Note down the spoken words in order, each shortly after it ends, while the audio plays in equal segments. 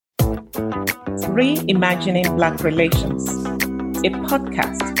Reimagining Black Relations, a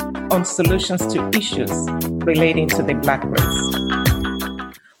podcast on solutions to issues relating to the Black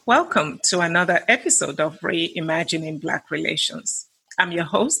race. Welcome to another episode of Reimagining Black Relations. I'm your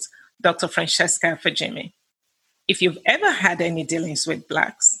host, Dr. Francesca Fajimi. If you've ever had any dealings with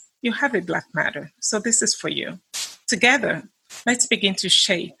Blacks, you have a Black matter, so this is for you. Together, let's begin to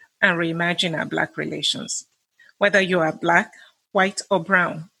shape and reimagine our Black relations. Whether you are Black, white, or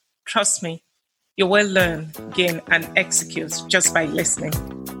brown, trust me, you will learn, gain, and execute just by listening.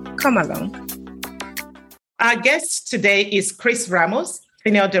 Come along. Our guest today is Chris Ramos,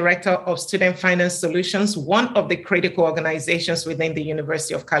 Senior Director of Student Finance Solutions, one of the critical organizations within the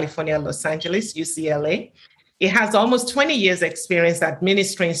University of California, Los Angeles, UCLA. He has almost 20 years experience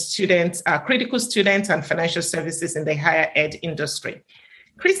administering students, critical students and financial services in the higher ed industry.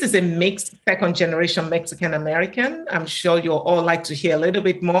 Chris is a mixed second-generation Mexican-American. I'm sure you'll all like to hear a little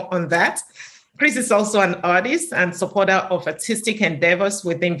bit more on that. Chris is also an artist and supporter of artistic endeavors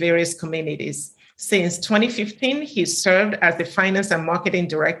within various communities. Since 2015, he served as the Finance and Marketing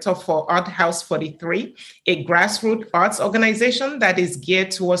Director for Art House 43, a grassroots arts organization that is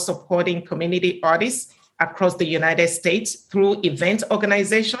geared towards supporting community artists across the United States through event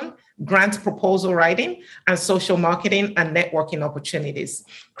organization, grant proposal writing, and social marketing and networking opportunities.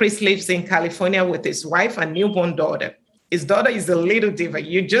 Chris lives in California with his wife and newborn daughter. His daughter is a little diva.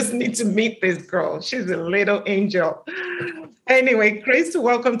 You just need to meet this girl. She's a little angel. Anyway, Chris,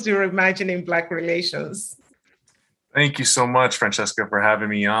 welcome to Reimagining Black Relations. Thank you so much, Francesca, for having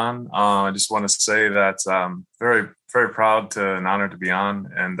me on. I just want to say that I'm very, very proud and honored to be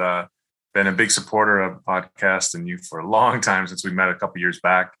on, and been a big supporter of the podcast and you for a long time since we met a couple years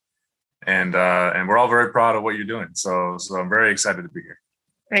back. And we're all very proud of what you're doing. So I'm very excited to be here.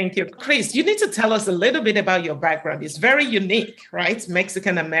 Thank you. Chris, you need to tell us a little bit about your background. It's very unique, right?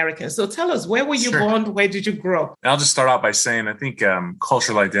 Mexican-American. So tell us, where were you born? Where did you grow? I'll just start out by saying, I think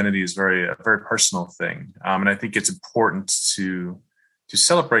cultural identity is a very personal thing. And I think it's important to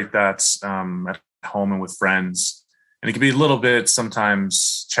celebrate that at home and with friends. And it can be a little bit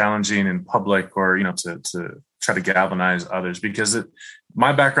sometimes challenging in public or, to try to galvanize others because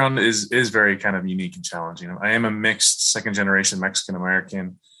my background is very kind of unique and challenging. I am a mixed second generation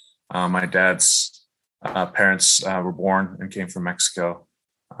Mexican-American. My dad's parents were born and came from Mexico.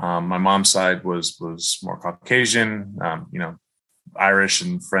 My mom's side was more Caucasian, Irish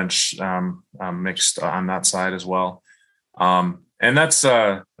and French mixed on that side as well. And that's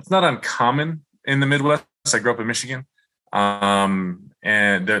it's not uncommon in the Midwest. I grew up in Michigan. And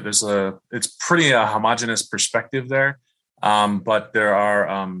it's pretty homogenous perspective there. But there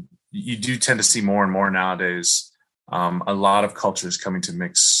are, you do tend to see more and more nowadays, a lot of cultures coming to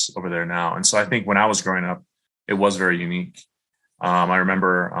mix over there now. And so I think when I was growing up, it was very unique. I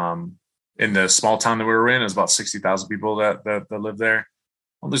remember, in the small town that we were in, it was about 60,000 people that lived there.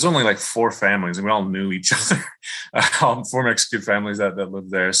 Well, there's only like 4 families and we all knew each other, 4 Mexican families that lived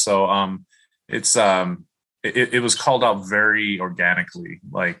there. So, it was called out very organically,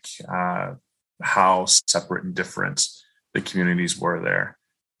 like how separate and different the communities were there,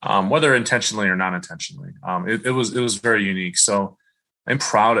 whether intentionally or not intentionally. It was very unique. So I'm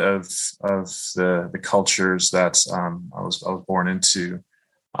proud of the cultures that I was born into,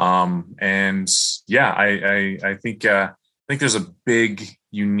 and yeah, I think there's a big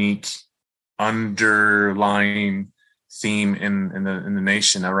unique underlying theme in the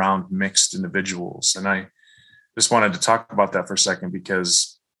nation around mixed individuals, and I just wanted to talk about that for a second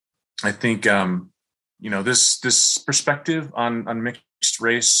because I think this perspective on mixed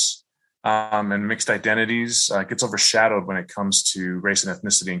race and mixed identities gets overshadowed when it comes to race and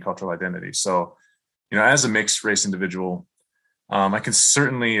ethnicity and cultural identity. So, as a mixed race individual, I can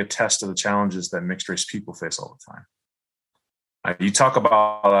certainly attest to the challenges that mixed race people face all the time. You talk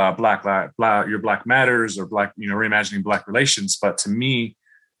about your Black matters or Black, reimagining Black relations, but to me,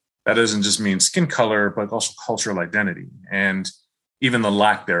 that doesn't just mean skin color, but also cultural identity and even the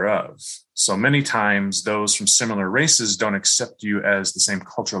lack thereof. So many times those from similar races don't accept you as the same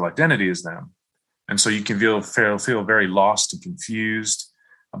cultural identity as them. And so you can feel very lost and confused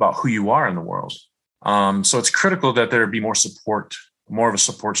about who you are in the world. So it's critical that there be more support, more of a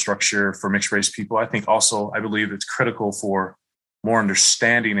support structure for mixed race people. I believe it's critical for more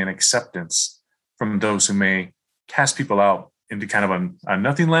understanding and acceptance from those who may cast people out into kind of a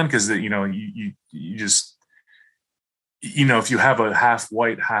nothing land, because you just if you have a half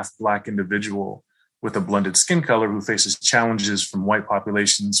white, half Black individual with a blended skin color who faces challenges from white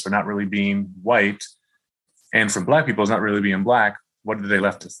populations for not really being white and from Black people as not really being Black, what are they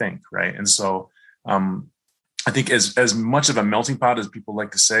left to think, right? And so I think as much of a melting pot as people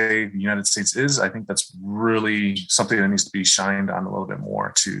like to say the United States is, I think that's really something that needs to be shined on a little bit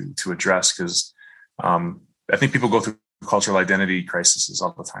more to address, because I think people go through cultural identity crises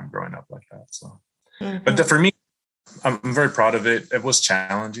all the time growing up like that. So, but for me, I'm very proud of it. It was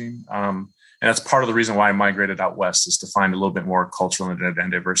challenging. And that's part of the reason why I migrated out west, is to find a little bit more cultural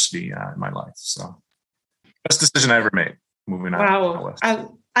and diversity in my life. So best decision I ever made, moving out west.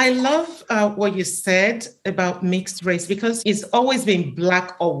 I love what you said about mixed race, because it's always been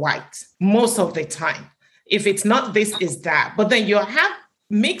black or white most of the time. If it's not this, is that. But then you have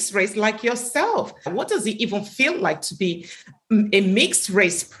mixed race like yourself. What does it even feel like to be a mixed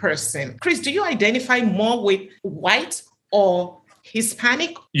race person? Chris, do you identify more with white or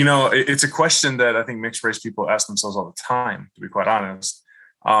Hispanic? It's a question that I think mixed race people ask themselves all the time, to be quite honest.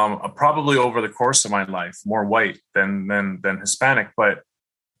 Probably over the course of my life, more white than Hispanic, but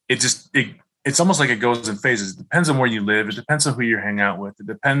it's almost like it goes in phases. It depends on where you live. It depends on who you hang out with. It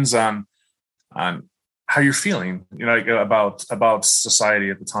depends on how you're feeling, about society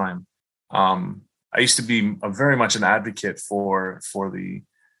at the time. I used to be very much an advocate for the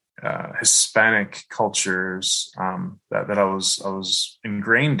Hispanic cultures that I was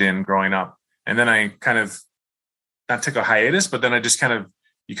ingrained in growing up, and then I kind of not took a hiatus, but then I just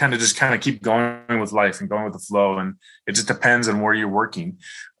you keep going with life and going with the flow, and it just depends on where you're working.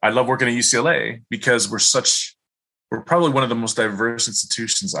 I love working at UCLA because we're probably one of the most diverse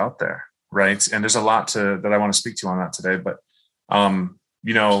institutions out there, right? And there's a lot that I want to speak to on that today, but I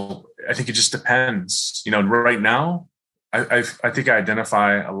think it just depends. Right now, I think I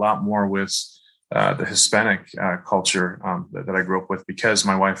identify a lot more with the Hispanic culture that I grew up with, because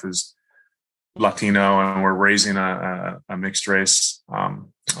my wife is Latino and we're raising a mixed race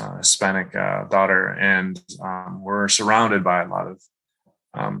Hispanic daughter, and we're surrounded by a lot of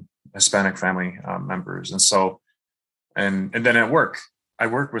Hispanic family members. And so, and then at work, I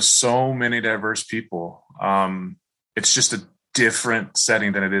work with so many diverse people. It's just a different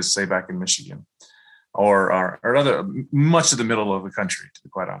setting than it is, say, back in Michigan or other much of the middle of the country, to be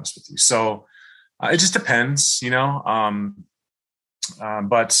quite honest with you. So it just depends,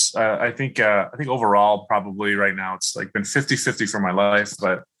 but I think overall, probably right now, it's like been 50-50 for my life,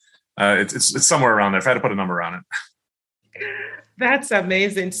 but it's somewhere around there, if I had to put a number on it. That's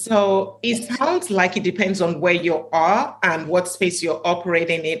amazing. So it sounds like it depends on where you are and what space you're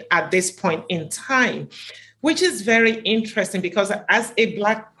operating in at this point in time, which is very interesting, because as a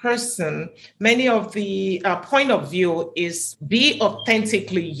Black person, many of the point of view is be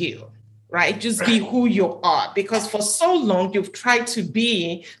authentically you. Right? Just be who you are, because for so long you've tried to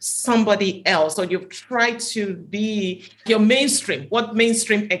be somebody else, or you've tried to be your mainstream, what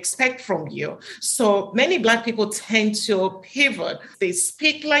mainstream expect from you. So many Black people tend to pivot. They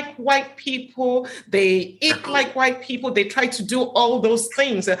speak like white people, they eat like white people, they try to do all those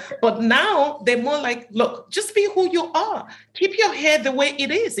things. But now they're more like, look, just be who you are. Keep your hair the way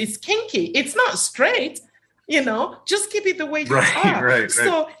it is. It's kinky. It's not straight. Just keep it the way you are. Right.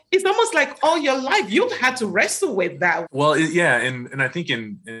 So it's almost like all your life you've had to wrestle with that. Well, yeah, and I think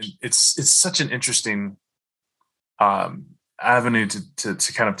it's such an interesting avenue to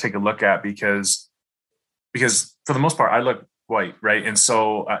kind of take a look at, because for the most part I look white, right? And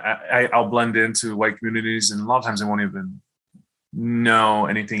so I'll blend into white communities, and a lot of times I won't even know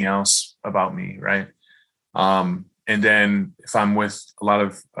anything else about me, right? And then if I'm with a lot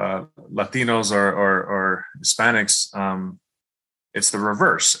of Latinos or Hispanics, it's the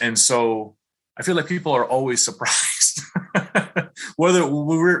reverse. And so I feel like people are always surprised,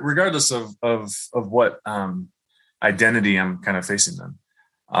 regardless of what identity I'm kind of facing them.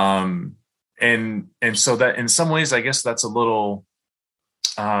 And so that in some ways, I guess that's a little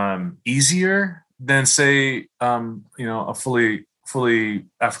easier than, say, a fully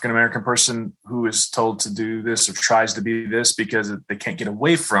African-American person who is told to do this or tries to be this, because they can't get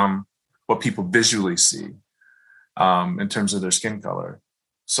away from what people visually see in terms of their skin color.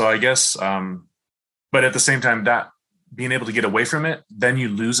 So I guess, but at the same time, that being able to get away from it, then you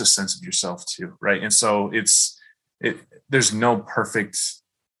lose a sense of yourself too, right? And so there's no perfect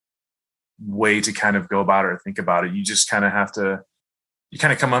way to kind of go about it or think about it. You just kind of have to,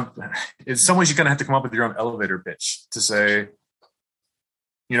 come up, in some ways you kind of have to come up with your own elevator pitch to say,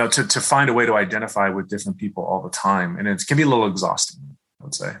 to find a way to identify with different people all the time. And it can be a little exhausting, I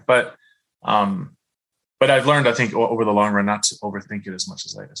would say. But I've learned, I think, over the long run, not to overthink it as much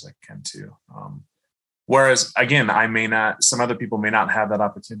as I can too. Whereas, again, some other people may not have that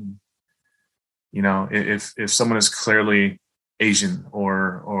opportunity. If someone is clearly Asian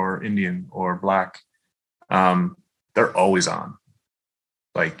or Indian or Black, they're always on.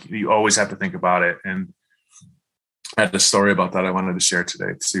 Like, you always have to think about it. And I had a story about that I wanted to share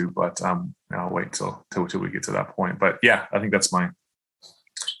today too, but I'll wait till we get to that point. But yeah, I think that's mine.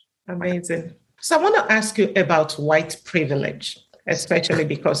 Amazing. So I want to ask you about white privilege, especially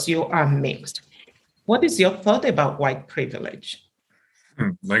because you are mixed. What is your thought about white privilege?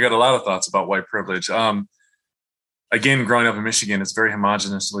 I got a lot of thoughts about white privilege. Again, growing up in Michigan, it's very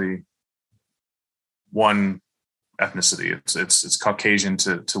homogeneously one ethnicity. It's Caucasian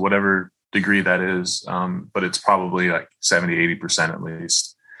to whatever degree that is, but it's probably like 70-80% at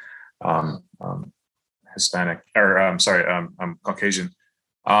least Hispanic, or Caucasian.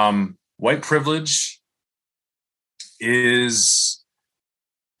 White privilege is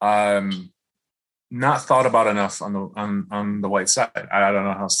not thought about enough on the white side. I don't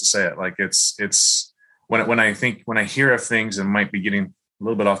know how else to say it. Like it's when I hear of things, and might be getting a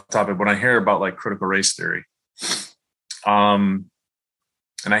little bit off topic, when I hear about like critical race theory, and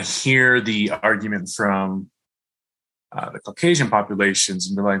I hear the argument from the Caucasian populations,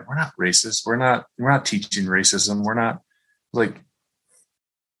 and they're like, we're not racist. We're not teaching racism. We're not, like,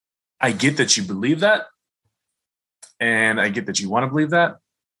 I get that you believe that, and I get that you want to believe that.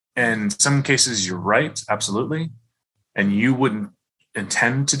 And in some cases you're right, absolutely. And you wouldn't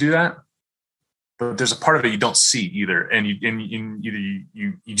intend to do that. But there's a part of it you don't see either. And either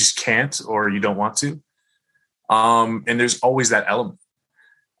you just can't, or you don't want to. And there's always that element.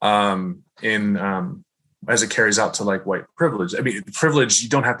 As it carries out to like white privilege. I mean, privilege, you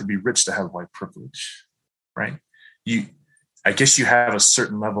don't have to be rich to have white privilege, right? I guess you have a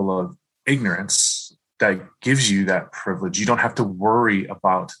certain level of ignorance that gives you that privilege. You don't have to worry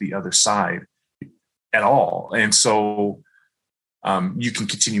about the other side at all. And so you can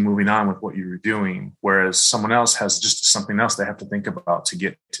continue moving on with what you were doing, whereas someone else has just something else they have to think about to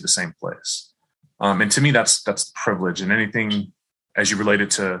get to the same place. And to me, that's privilege. And anything as you relate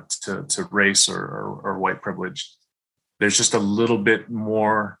it to race or white privilege, there's just a little bit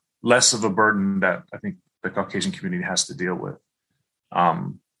less of a burden that I think the Caucasian community has to deal with.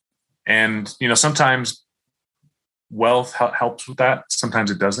 And, sometimes wealth helps with that.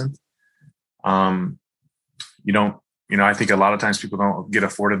 Sometimes it doesn't. I think a lot of times people don't get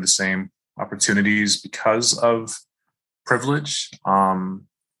afforded the same opportunities because of privilege. And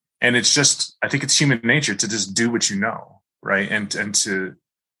it's just, I think it's human nature to just do what you know. Right. And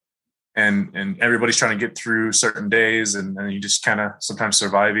everybody's trying to get through certain days, and you just kind of sometimes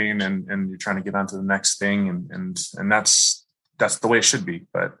surviving, and you're trying to get on to the next thing. And that's the way it should be.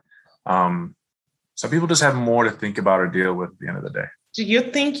 But some people just have more to think about or deal with at the end of the day. Do you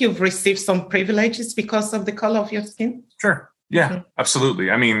think you've received some privileges because of the color of your skin? Sure. Yeah, Absolutely.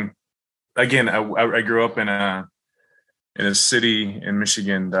 I mean, again, I grew up in a city in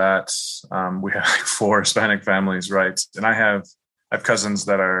Michigan that we have 4 Hispanic families, right? And I have cousins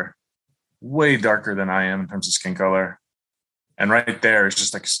that are way darker than I am in terms of skin color. And right there is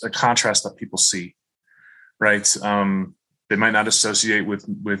just like a contrast that people see, right? They might not associate with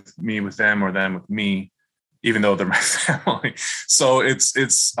me with them, or them with me, even though they're my family. So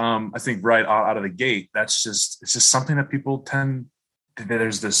it's I think right out of the gate, it's just something that people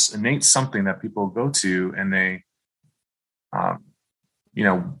there's this innate something that people go to, and they, I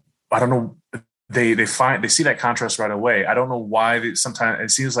don't know, they see that contrast right away. I don't know why. Sometimes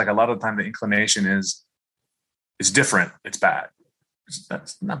it seems like a lot of the time the inclination is, it's different, it's bad.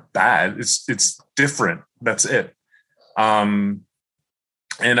 That's not bad. It's different. That's it. And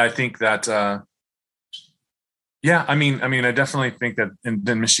I think that, I definitely think that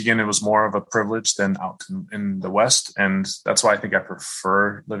in Michigan, it was more of a privilege than out in the West. And that's why I think I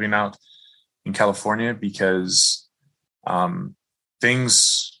prefer living out in California, because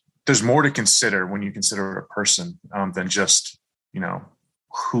there's more to consider when you consider a person than just,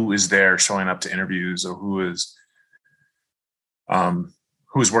 who is there showing up to interviews, or who is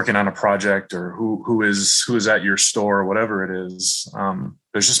working on a project, or who is at your store, or whatever it is.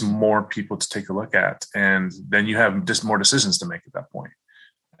 There's just more people to take a look at, and then you have just more decisions to make at that point.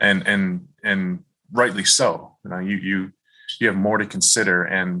 And rightly so. You have more to consider,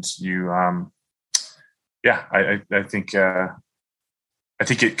 and you I think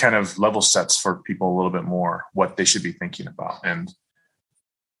it kind of level sets for people a little bit more what they should be thinking about, and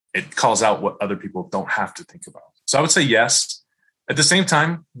it calls out what other people don't have to think about. So I would say yes. At the same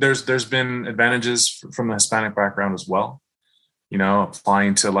time, there's been advantages from the Hispanic background as well.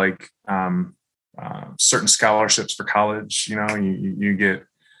 Applying to like certain scholarships for college. You get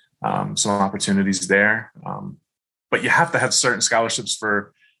some opportunities there, but you have to have certain scholarships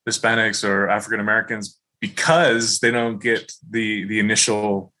for Hispanics or African Americans, because they don't get the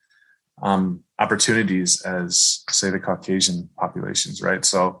initial opportunities as, say, the Caucasian populations, right?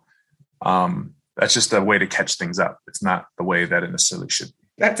 So that's just a way to catch things up. It's not the way that it necessarily should be.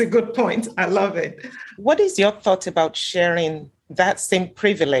 That's a good point. I love it. What is your thought about sharing that same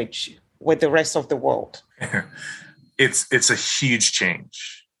privilege with the rest of the world? It's a huge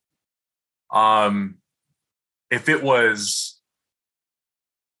change. If it was,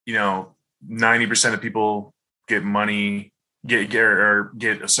 90% of people get money, get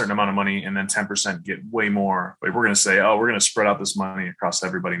a certain amount of money, and then 10% get way more. But we're going to say, oh, we're going to spread out this money across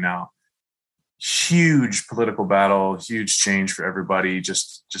everybody now. Huge political battle, huge change for everybody,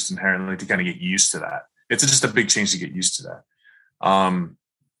 just inherently to kind of get used to that. It's just a big change to get used to that.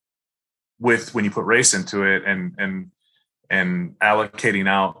 With when you put race into it and allocating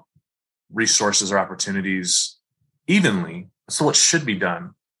out resources or opportunities evenly, so what should be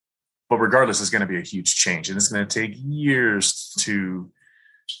done. But regardless, it's going to be a huge change, and it's going to take years to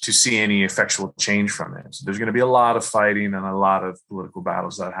see any effectual change from it. So there's going to be a lot of fighting and a lot of political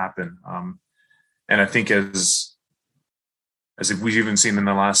battles that happen. And I think as we've even seen in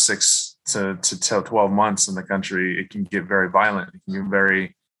the last 6 to 12 months in the country, it can get very violent. It can get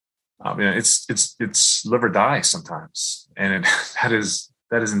very, it's live or die sometimes, and that is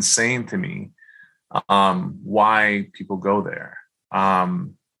insane to me. Why people go there?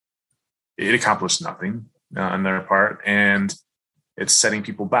 It accomplished nothing on their part, and it's setting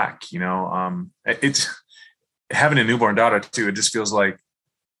people back. It's having a newborn daughter too. It just feels like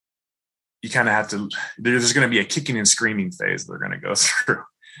you kind of have to. There's going to be a kicking and screaming phase they're going to go through.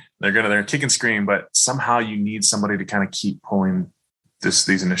 They're kick and scream, but somehow you need somebody to kind of keep pulling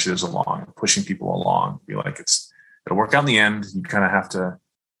these initiatives along, pushing people along. Be like it'll work out in the end. You kind of have to,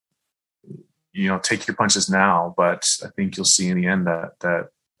 take your punches now, but I think you'll see in the end that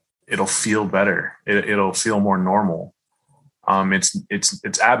it'll feel better. It'll feel more normal.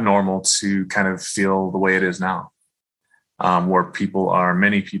 It's abnormal to kind of feel the way it is now, where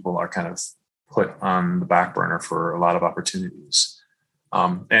many people are kind of put on the back burner for a lot of opportunities.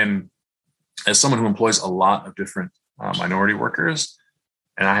 And as someone who employs a lot of different minority workers,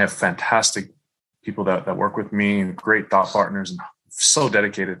 and I have fantastic people that work with me and great thought partners and so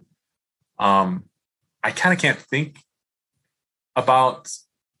dedicated, I kind of can't think about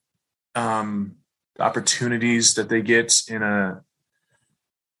the opportunities that they get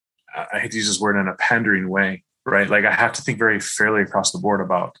I hate to use this word, in a pandering way, right? Like I have to think very fairly across the board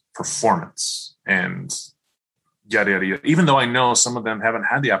about performance and yada, yada, yada, even though I know some of them haven't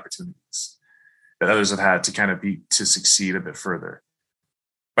had the opportunities that others have had to succeed a bit further.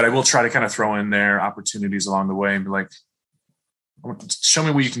 But I will try to kind of throw in there opportunities along the way and be like, show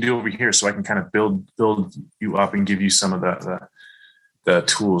me what you can do over here so I can kind of build you up and give you some of the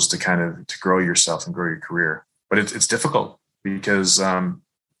tools to kind of to grow yourself and grow your career. But it's difficult because, in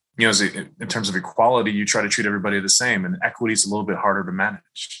terms of equality, you try to treat everybody the same, and equity is a little bit harder to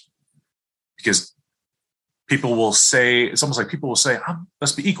manage because people will say, it's almost like people will say,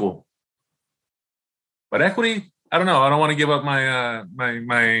 let's be equal. But equity, I don't know. I don't want to give up my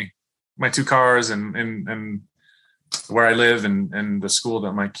my 2 cars and where I live and the school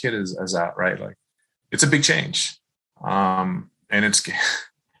that my kid is at, right? Like it's a big change. And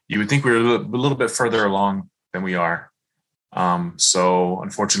you would think we were a little bit further along than we are. So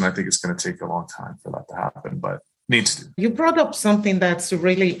unfortunately, I think it's going to take a long time for that to happen, but needs to. You brought up something that's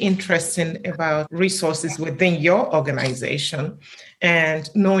really interesting about resources within your organization, and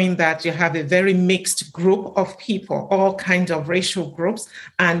knowing that you have a very mixed group of people, all kinds of racial groups,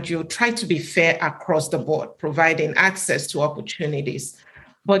 and you try to be fair across the board, providing access to opportunities.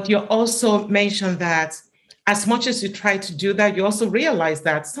 But you also mentioned that as much as you try to do that, you also realize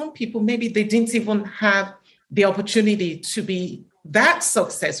that some people, maybe they didn't even have the opportunity to be that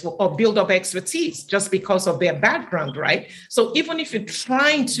successful or build up expertise just because of their background, right? So even if you're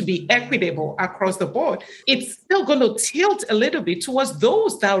trying to be equitable across the board, it's still going to tilt a little bit towards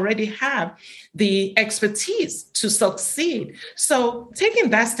those that already have the expertise to succeed. So taking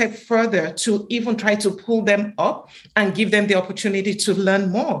that step further to even try to pull them up and give them the opportunity to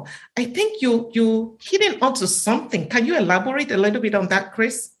learn more, I think you hitting onto something. Can you elaborate a little bit on that,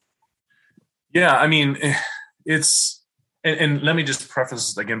 Chris? Yeah, I mean, it's, and let me just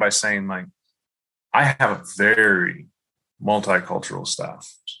preface again by saying, like, I have a very multicultural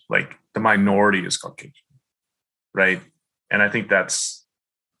staff. Like, the minority is Caucasian, right? And I think that's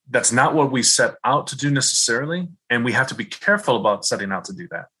not what we set out to do necessarily. And we have to be careful about setting out to do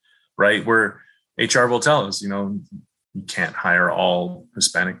that, right? Where HR will tell us, you can't hire all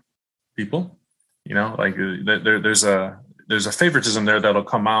Hispanic people, like there's a favoritism there that'll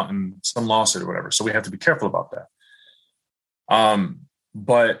come out in some lawsuit or whatever. So we have to be careful about that.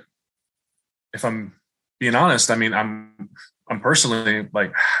 But if I'm being honest, I mean, I'm I'm personally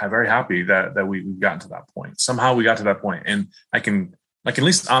like very happy that we've gotten to that point. Somehow we got to that point, and I can at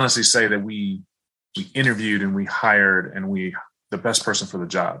least honestly say that we interviewed and we hired and the best person for the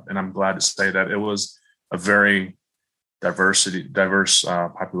job. And I'm glad to say that it was a very diverse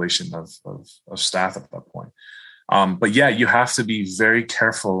population of staff at that point. But yeah, you have to be very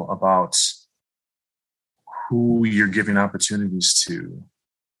careful about who you're giving opportunities to,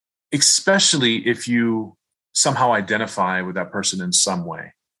 especially if you somehow identify with that person in some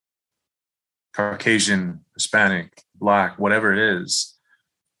way. Caucasian, Hispanic, Black, whatever it is.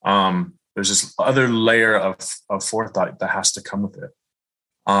 There's this other layer of forethought that has to come with it.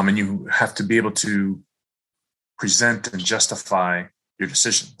 And you have to be able to present and justify your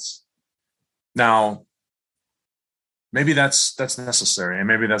decisions. Now, maybe that's necessary, and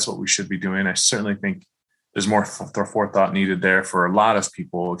maybe that's what we should be doing. I certainly think there's more forethought needed there for a lot of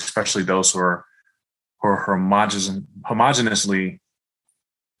people, especially those who are homogeneously,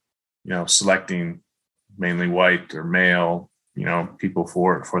 selecting mainly white or male, people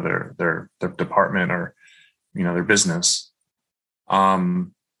for their department or, their business.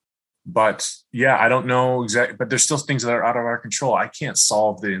 But yeah, I don't know exactly, but there's still things that are out of our control. I can't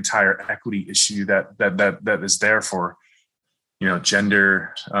solve the entire equity issue that is there for,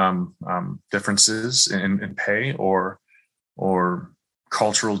 gender differences in pay or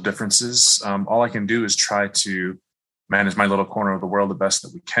cultural differences. All I can do is try to manage my little corner of the world the best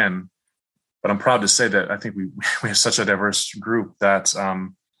that we can. But I'm proud to say that I think we have such a diverse group that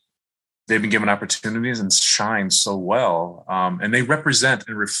they've been given opportunities and shine so well. And they represent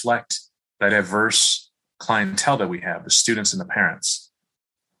and reflect that diverse clientele that we have, the students and the parents.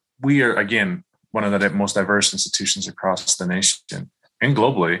 We are, again, one of the most diverse institutions across the nation and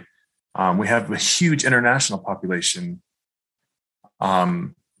globally. We have a huge international population,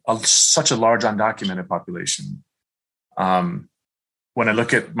 such a large undocumented population. When I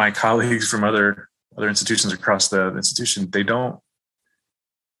look at my colleagues from other institutions across the institution, they don't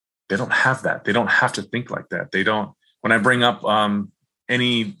have that. They don't have to think like that. They don't. When I bring up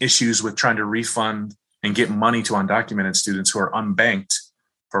any issues with trying to refund and get money to undocumented students who are unbanked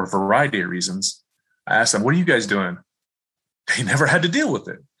for a variety of reasons, I ask them, "What are you guys doing?" They never had to deal with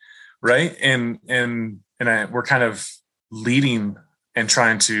it, right? And we're kind of leading and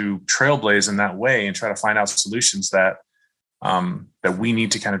trying to trailblaze in that way and try to find out solutions that we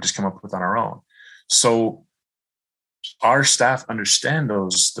need to kind of just come up with on our own. So our staff understand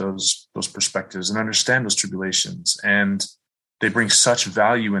those perspectives and understand those tribulations, and they bring such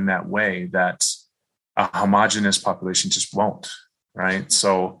value in that way that a homogenous population just won't, right?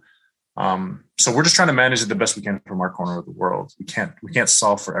 So we're just trying to manage it the best we can from our corner of the world. We can't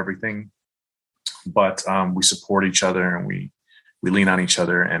solve for everything, but we support each other and we lean on each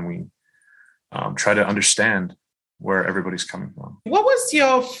other, and we try to understand where everybody's coming from. What was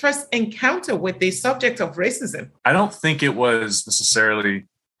your first encounter with the subject of racism? I don't think it was necessarily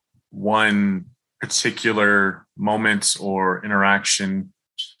one particular moment or interaction,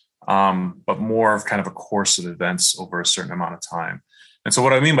 but more of kind of a course of events over a certain amount of time. And so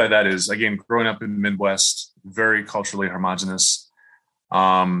what I mean by that is, again, growing up in the Midwest, very culturally homogenous.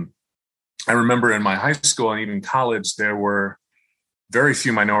 I remember in my high school and even college, there were very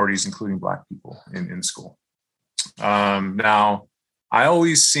few minorities, including Black people in school. Now, I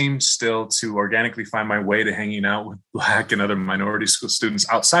always seemed still to organically find my way to hanging out with Black and other minority school students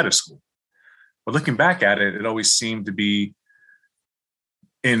outside of school. But looking back at it, it always seemed to be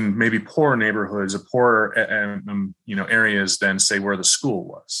in maybe poorer neighborhoods or poorer areas than, say, where the school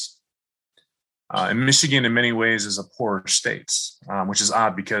was. And Michigan, in many ways, is a poorer state, which is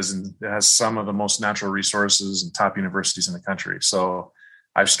odd because it has some of the most natural resources and top universities in the country. So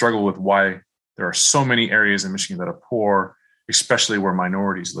I've struggled with why there are so many areas in Michigan that are poor, especially where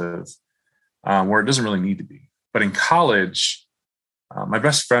minorities live, where it doesn't really need to be. But in college, my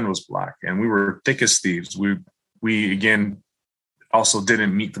best friend was Black, and we were thick as thieves. We again also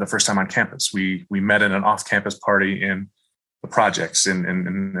didn't meet for the first time on campus. We met at an off-campus party in the projects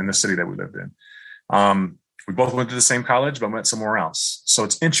in the city that we lived in. We both went to the same college, but met somewhere else. So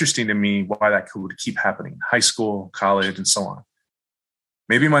it's interesting to me why that would keep happening: high school, college, and so on.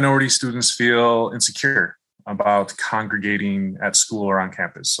 Maybe minority students feel insecure about congregating at school or on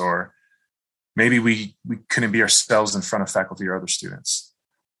campus, or maybe we couldn't be ourselves in front of faculty or other students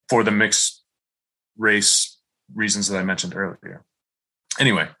for the mixed race reasons that I mentioned earlier.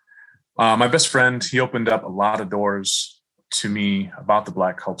 Anyway, my best friend, he opened up a lot of doors to me about the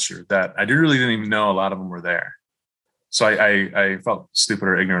Black culture that I really didn't even know a lot of them were there. So I felt stupid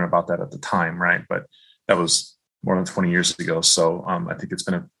or ignorant about that at the time, right? But that was more than 20 years ago. So I think it's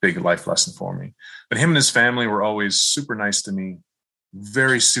been a big life lesson for me. But him and his family were always super nice to me,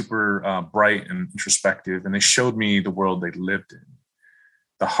 very super bright and introspective. And they showed me the world they lived in,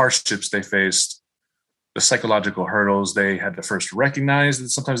 the hardships they faced, the psychological hurdles they had to first recognize that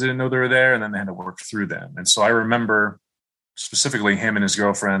sometimes they didn't know they were there, and then they had to work through them. And so I remember specifically him and his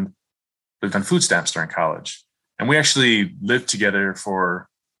girlfriend lived on food stamps during college. And we actually lived together for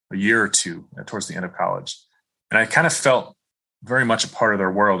a year or two towards the end of college. And I kind of felt very much a part of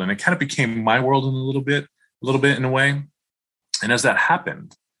their world. And it kind of became my world in a little bit in a way. And as that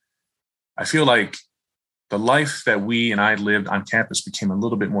happened, I feel like the life that we and I lived on campus became a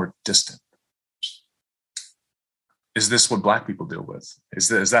little bit more distant. Is this what Black people deal with? Is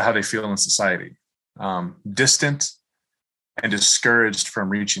that how they feel in society? Distant and discouraged from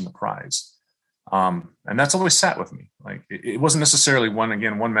reaching the prize. And that's always sat with me. Like it wasn't necessarily one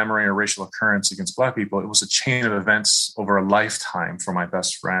memory or racial occurrence against Black people. It was a chain of events over a lifetime for my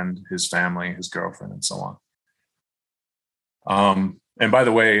best friend, his family, his girlfriend, and so on. And by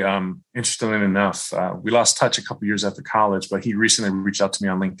the way, interestingly enough, we lost touch a couple years after college, but he recently reached out to me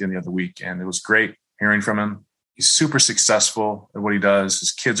on LinkedIn the other week, and it was great hearing from him. He's super successful at what he does.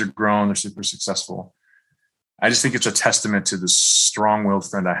 His kids are grown. They're super successful. I just think it's a testament to the strong-willed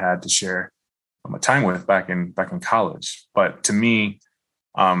friend I had to share my time with back in college. But to me,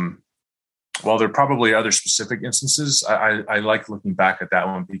 while there are probably other specific instances, I like looking back at that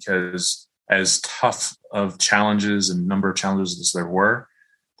one because as tough of challenges and number of challenges as there were,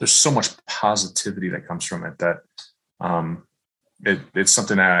 there's so much positivity that comes from it that it's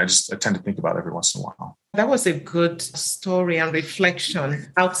something that I tend to think about every once in a while. That was a good story and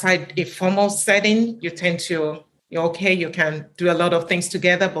reflection. Outside a formal setting, you tend to, you can do a lot of things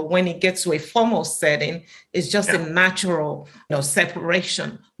together, but when it gets to a formal setting, it's just a natural,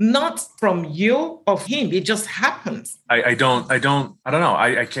 separation, not from you, of him. It just happens. I don't know.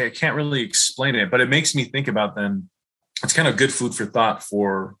 I can't really explain it, but it makes me think about then it's kind of good food for thought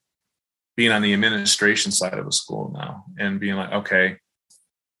for being on the administration side of a school now and being like, okay,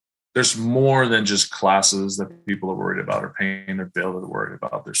 there's more than just classes that people are worried about or paying their bill that they're worried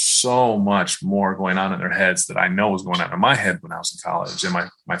about. There's so much more going on in their heads that I know was going on in my head when I was in college and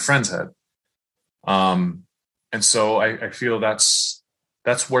my friend's head. And so I feel that's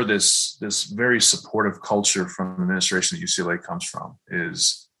where this very supportive culture from the administration at UCLA comes from,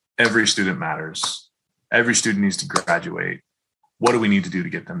 is every student matters. Every student needs to graduate. What do we need to do to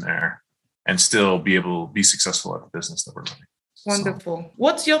get them there and still be able to be successful at the business that we're running? Wonderful. So,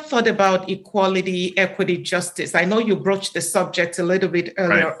 what's your thought about equality, equity, justice? I know you broached the subject a little bit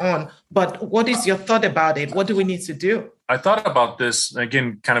earlier on, but what is your thought about it? What do we need to do? I thought about this,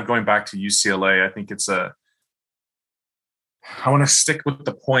 again, kind of going back to UCLA. I think I want to stick with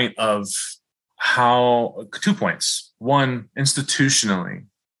the point of 2 points. One, institutionally,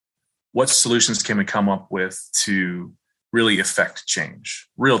 what solutions can we come up with to really affect change,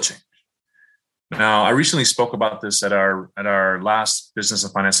 real change? Now, I recently spoke about this at our last Business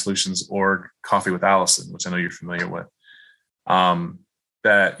and Finance Solutions org Coffee with Allison, which I know you're familiar with,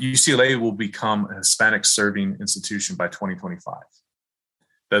 that UCLA will become a Hispanic serving institution by 2025.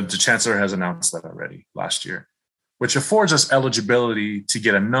 The chancellor has announced that already last year, which affords us eligibility to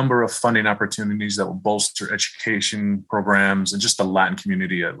get a number of funding opportunities that will bolster education programs and just the Latin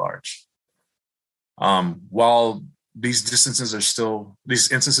community at large. While these instances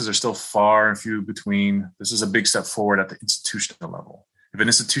are still far and few between, this is a big step forward at the institutional level. If an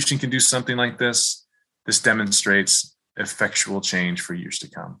institution can do something like this, this demonstrates effectual change for years to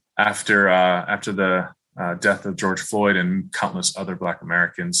come. After the death of George Floyd and countless other Black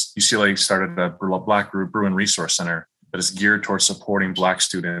Americans, UCLA started a Black Bruin Resource Center that is geared towards supporting Black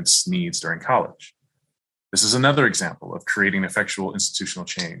students' needs during college. This is another example of creating effectual institutional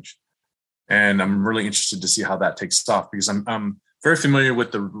change. And I'm really interested to see how that takes off, because I'm very familiar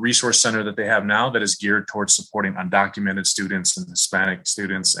with the resource center that they have now that is geared towards supporting undocumented students and Hispanic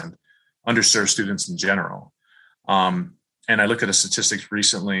students and underserved students in general. And I looked at the statistics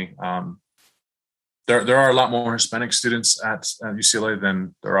recently. There are a lot more Hispanic students at UCLA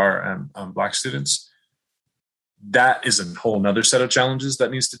than there are Black students. That is a whole nother set of challenges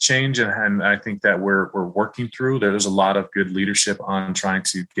that needs to change. And I think that we're working through. There's a lot of good leadership on trying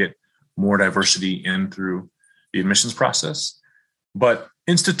to get more diversity in through the admissions process. But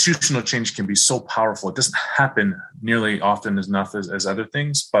institutional change can be so powerful. It doesn't happen nearly often enough as other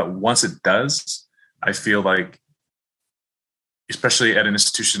things. But once it does, I feel like, especially at an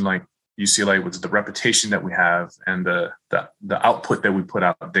institution like UCLA, with the reputation that we have and the output that we put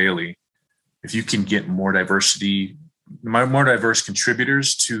out daily, if you can get more diversity, more diverse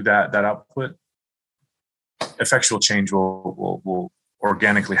contributors to that output, effectual change will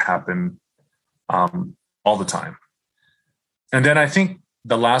organically happen all the time. And then I think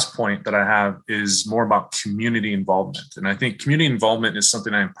the last point that I have is more about community involvement. And I think community involvement is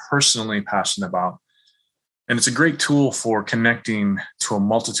something I'm personally passionate about. And it's a great tool for connecting to a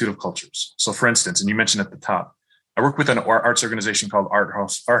multitude of cultures. So for instance, and you mentioned at the top, I work with an arts organization called Art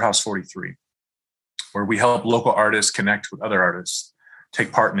House 43, where we help local artists connect with other artists,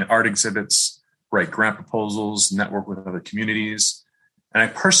 take part in art exhibits, write grant proposals, network with other communities. And I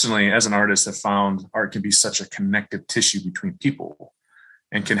personally, as an artist, have found art can be such a connective tissue between people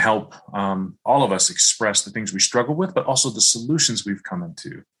and can help all of us express the things we struggle with, but also the solutions we've come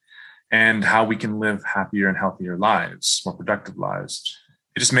into and how we can live happier and healthier lives, more productive lives.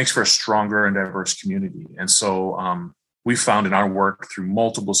 It just makes for a stronger and diverse community. And so we found in our work through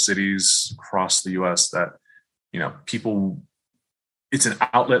multiple cities across the US that, people, it's an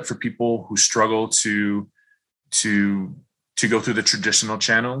outlet for people who struggle to go through the traditional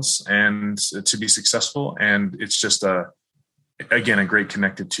channels and to be successful. And it's just a great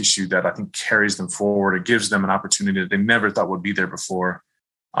connective tissue that I think carries them forward. It gives them an opportunity that they never thought would be there before.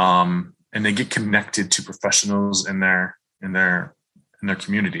 And they get connected to professionals in their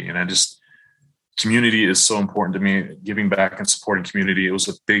community. And community is so important to me. Giving back and supporting community, it was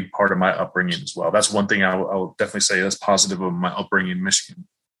a big part of my upbringing as well. That's one thing I will definitely say that's positive of my upbringing in Michigan.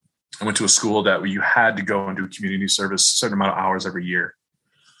 I went to a school that you had to go and do community service a certain amount of hours every year.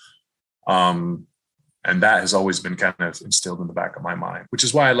 And that has always been kind of instilled in the back of my mind, which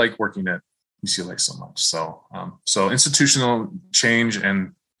is why I like working at UCLA so much. So institutional change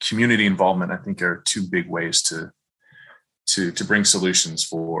and community involvement, I think, are two big ways to bring solutions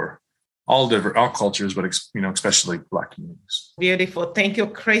for all cultures, but especially Black communities. Beautiful. Thank you,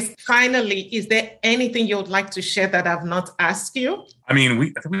 Chris. Finally, is there anything you would like to share that I've not asked you? I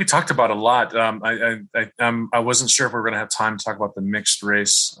mean, I think we talked about a lot. I wasn't sure if we were going to have time to talk about the mixed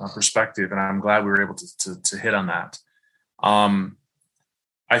race perspective, and I'm glad we were able to hit on that.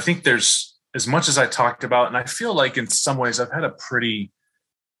 I think there's, as much as I talked about, and I feel like in some ways I've had a pretty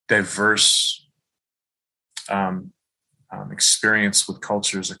diverse experience with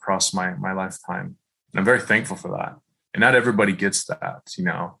cultures across my lifetime. And I'm very thankful for that. And not everybody gets that,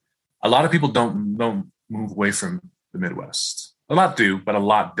 A lot of people don't move away from the Midwest. A lot do, but a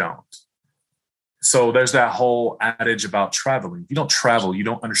lot don't. So there's that whole adage about traveling. If you don't travel, you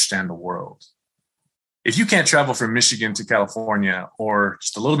don't understand the world. If you can't travel from Michigan to California or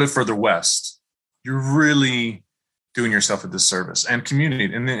just a little bit further west, you're really doing yourself a disservice and community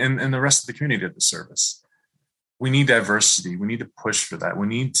and the rest of the community a disservice. We need diversity. We need to push for that.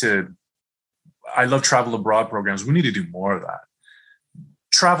 I love travel abroad programs. We need to do more of that.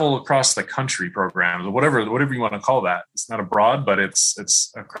 Travel across the country programs, or whatever you want to call that. It's not abroad, but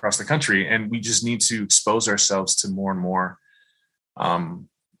it's across the country. And we just need to expose ourselves to more and more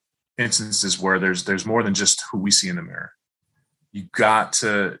instances where there's more than just who we see in the mirror. You got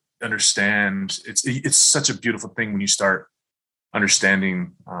to understand it's such a beautiful thing when you start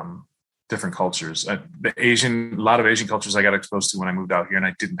understanding different cultures. A lot of Asian cultures I got exposed to when I moved out here, and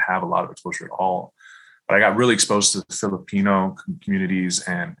I didn't have a lot of exposure at all. But I got really exposed to the Filipino communities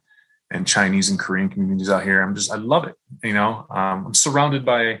and Chinese and Korean communities out here. I love it. I'm surrounded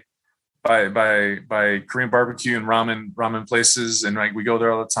by Korean barbecue and ramen places, and we go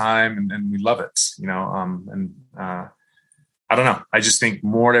there all the time, and we love it. I don't know. I just think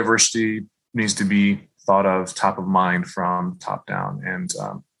more diversity needs to be thought of top of mind from top down. And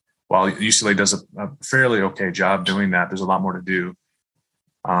while UCLA does a fairly okay job doing that, there's a lot more to do.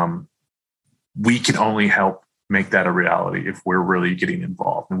 We can only help make that a reality if we're really getting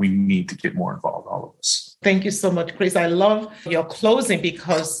involved, and we need to get more involved, all of us. Thank you so much, Chris. I love your closing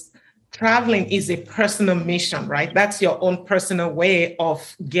because traveling is a personal mission, right? That's your own personal way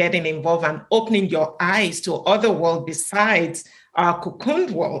of getting involved and opening your eyes to other world besides our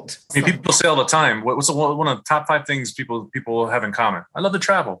cocooned world. I mean, people say all the time, what's one of the top 5 things people have in common? I love to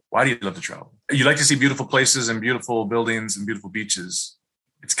travel. Why do you love to travel? You like to see beautiful places and beautiful buildings and beautiful beaches.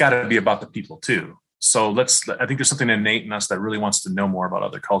 It's got to be about the people too. So I think there's something innate in us that really wants to know more about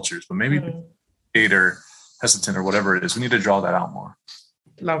other cultures, but maybe or hesitant or whatever it is, we need to draw that out more.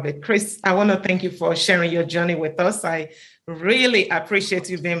 Love it. Chris, I want to thank you for sharing your journey with us. I really appreciate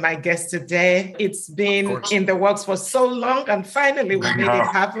you being my guest today. It's been in the works for so long, and finally we made it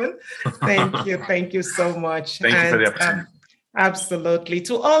happen. Thank you. Thank you so much. Thank you for the opportunity. Absolutely.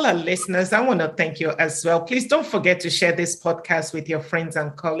 To all our listeners, I want to thank you as well. Please don't forget to share this podcast with your friends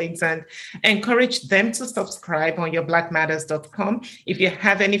and colleagues and encourage them to subscribe on yourblackmatters.com. If you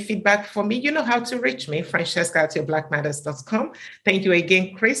have any feedback for me, you know how to reach me, Francesca@yourblackmatters.com. Thank you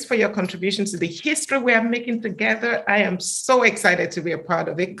again, Chris, for your contribution to the history we are making together. I am so excited to be a part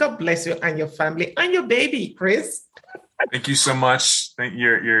of it. God bless you and your family and your baby, Chris. Thank you so much.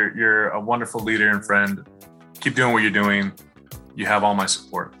 You're a wonderful leader and friend. Keep doing what you're doing. You have all my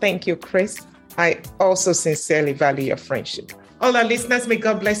support. Thank you, Chris. I also sincerely value your friendship. All our listeners, may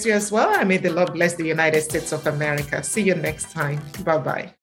God bless you as well. And may the Lord bless the United States of America. See you next time. Bye-bye.